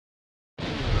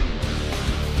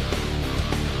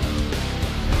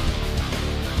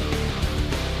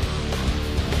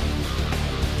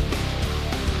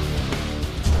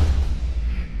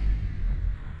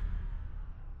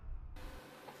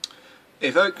Hey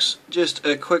folks, just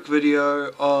a quick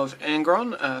video of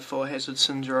Angron for Hazard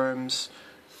Syndrome's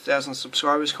 1000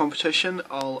 subscribers competition.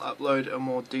 I'll upload a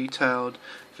more detailed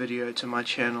video to my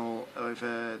channel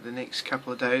over the next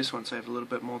couple of days once I have a little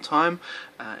bit more time,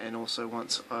 and also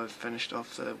once I've finished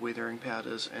off the weathering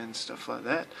powders and stuff like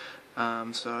that.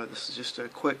 So this is just a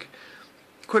quick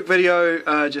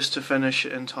video just to finish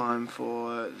in time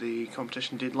for the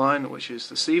competition deadline, which is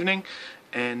this evening,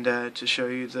 and to show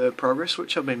you the progress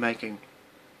which I've been making.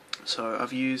 So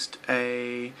I've used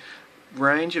a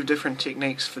range of different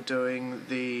techniques for doing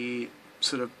the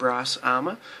sort of brass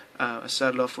armour. I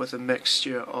started off with a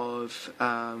mixture of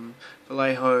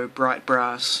Vallejo bright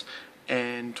brass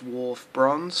and dwarf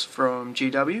bronze from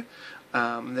GW.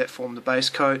 That formed the base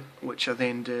coat, which I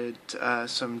then did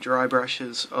some dry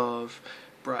brushes of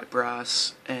bright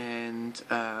brass and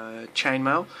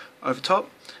chainmail over top,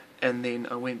 and then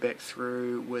I went back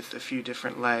through with a few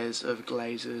different layers of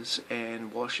glazes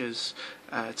and washes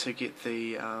to get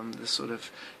the sort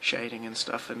of shading and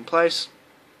stuff in place.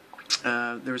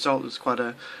 The result was quite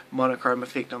a monochrome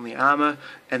effect on the armour,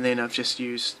 and then I've just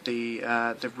used the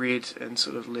red and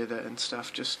sort of leather and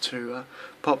stuff just to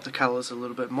pop the colours a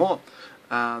little bit more.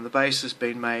 The base has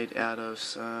been made out of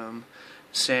some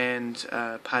sand,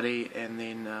 putty, and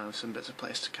then some bits of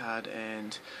plasticard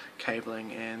and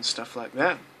cabling and stuff like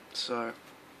that. So,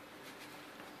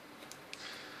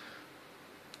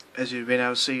 as you've been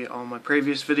able to see on my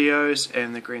previous videos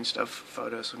and the green stuff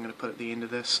photos I'm going to put at the end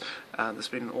of this, there's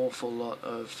been an awful lot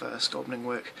of sculpting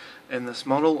work in this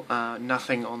model.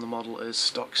 Nothing on the model is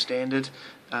stock standard.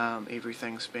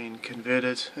 Everything's been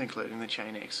converted, including the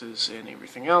chain axes and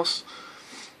everything else.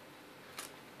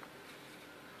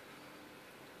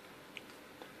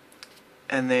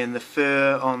 And then the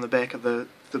fur on the back of the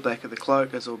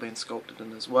cloak has all been sculpted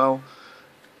in as well.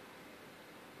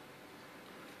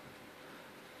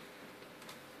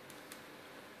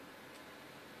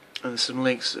 And there's some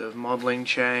links of modelling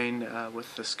chain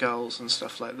with the skulls and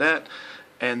stuff like that.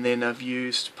 And then I've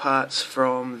used parts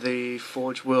from the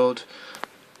Forge World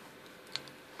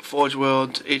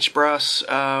Etch Brass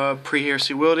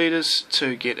Pre-Heresy World Eaters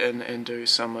to get in and do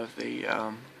some of the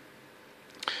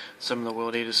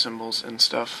World Eater symbols and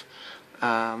stuff.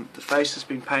 The face has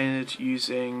been painted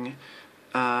using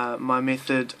my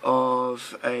method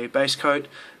of a base coat,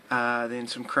 then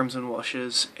some crimson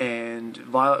washes and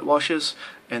violet washes,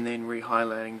 and then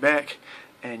re-highlighting back.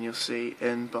 And you'll see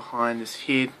in behind his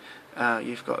head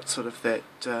you've got sort of that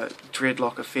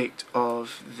dreadlock effect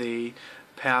of the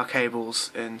power cables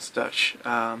and such,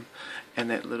 and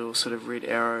that little sort of red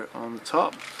arrow on the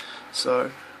top.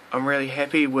 So I'm really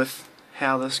happy with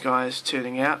how this guy is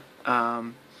turning out.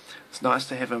 It's nice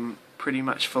to have him pretty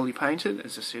much fully painted.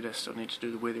 As I said, I still need to do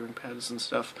the weathering powders and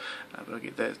stuff, but I'll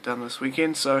get that done this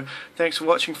weekend. So thanks for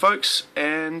watching, folks,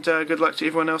 and good luck to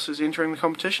everyone else who's entering the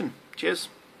competition. Cheers.